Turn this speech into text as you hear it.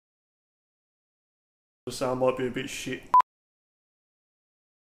The sound might be a bit shit.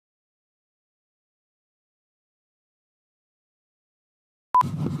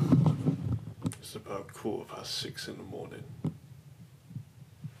 It's about 6:15 in the morning.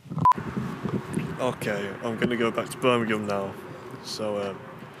 Okay, I'm gonna go back to Birmingham now. So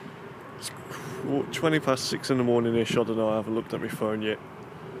it's 6:20 in the morning-ish. I don't know, I haven't looked at my phone yet.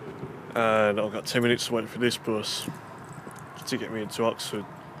 And I've got 10 minutes to wait for this bus to get me into Oxford.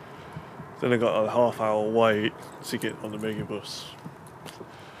 Then I got a half-hour wait to get on the megabus.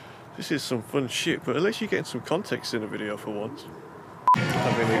 This is some fun shit, but at least you're getting some context in the video for once.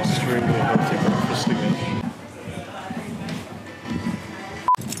 Having an extremely healthy breakfast again.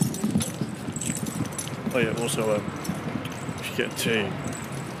 Oh yeah, also if you get tea,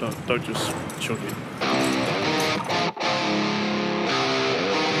 don't just chug it.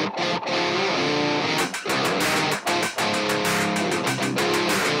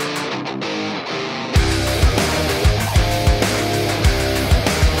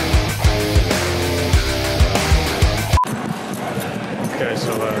 Okay,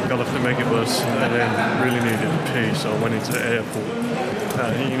 so I got off the megabus and then really needed a pee, so I went into the airport.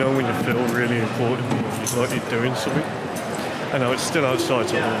 You know when you feel really important, like you're doing something? I know it's still outside,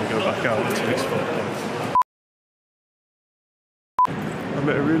 so I don't want to go back out until it's fucked off. I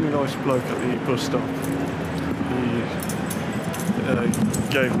met a really nice bloke at the bus stop. He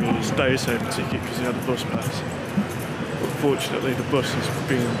gave me his day saver ticket because he had a bus pass. But fortunately the bus has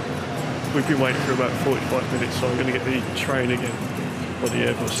we've been waiting for about 45 minutes, so I'm going to get the train again, or the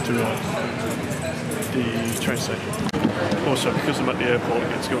Airbus to the train station. Also, because I'm at the airport, I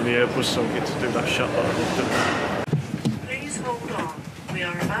get to go on the Airbus, so I get to do that shut that I looked at. Please hold on. We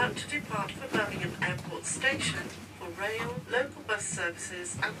are about to depart for Birmingham Airport Station for rail, local bus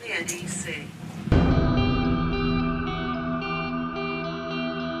services and the NEC.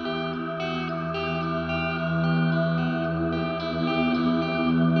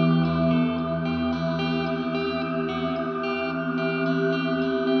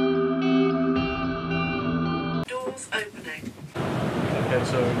 Opening. Okay,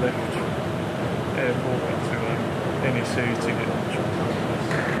 so we left airport to NEC to get on the train.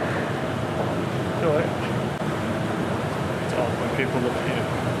 Alright. It's odd when people look at you.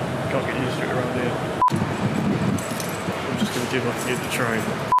 Can't get used to it around here. I'm just going to give up and get the train.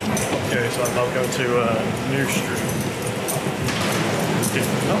 Okay, so I'm now going to New Street. Did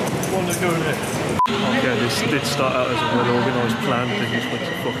not want to go there. Okay, this did start out as a well-organised plan, then just went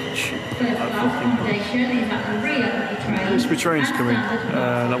to fucking shit. That fucking bus. This train's coming,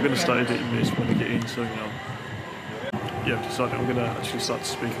 and I'm going to start editing this when I get in, so you know. Yeah, I've decided I'm going to actually start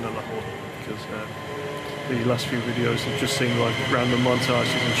speaking a lot more, because the last few videos have just seemed like random montages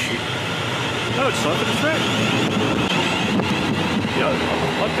and shit. No, it's time for the train! Yeah,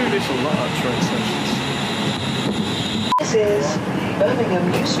 I do this a lot at train stations. This is Birmingham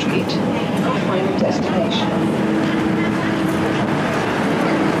New Street, our final destination.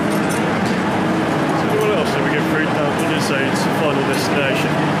 So what else did we get freaked out when you say it's the final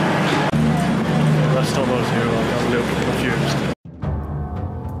destination? Last time I was here, like, I'm a little bit confused.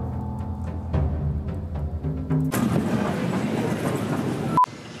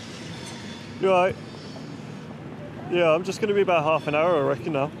 You alright? Yeah, I'm just going to be about half an hour, I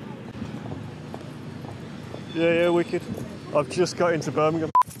reckon now. Yeah, wicked. I've just got into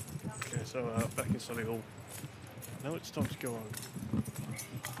Birmingham. Okay, so back in Solihull. Now it's time to go home.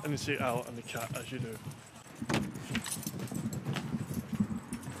 And then see it out and the cat, as you do.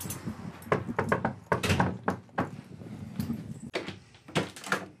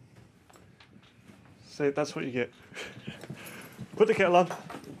 See, that's what you get. Put the kettle on.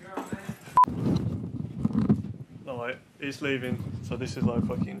 Alright, he's leaving, so this is like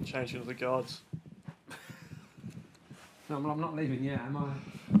fucking changing of the guards. No, I'm not leaving yet, am I?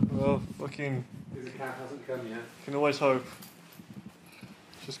 Well, fucking... Because the cat hasn't come yet. Can always hope.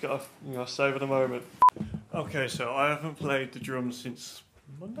 Just gotta, savour the moment. Okay, so I haven't played the drums since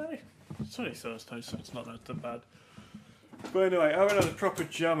Monday? It's only Thursday, so it's not that bad. But anyway, I haven't had a proper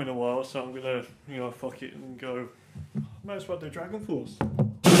jam in a while, so I'm gonna, fuck it and go. Might as well do Dragon Force.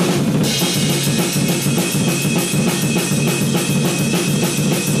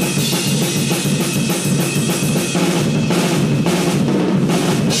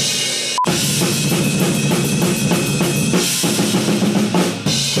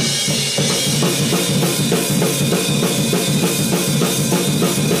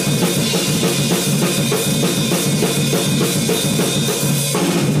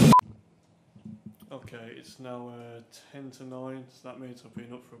 Okay, it's now 10 to 9, so that means I've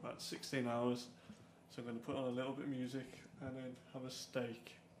been up for about 16 hours. So I'm going to put on a little bit of music and then have a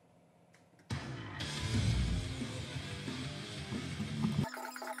steak.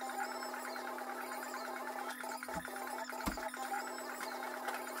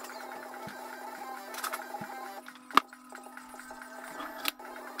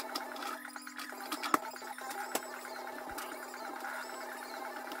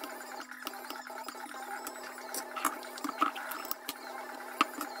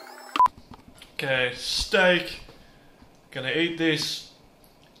 Okay, steak. Gonna eat this.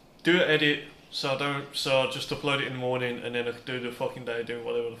 Do an edit so I just upload it in the morning and then I can do the fucking day doing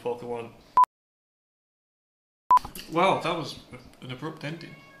whatever the fuck I want. Well, that was an abrupt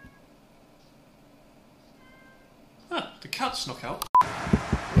ending. Ah, the cat snuck out.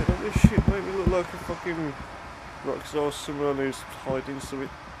 Yeah, don't this shit make me look like a fucking rockstar, someone who's hiding something.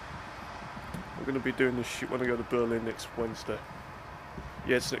 I'm gonna be doing this shit when I go to Berlin next Wednesday.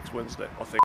 Yeah, it's next Wednesday, I think.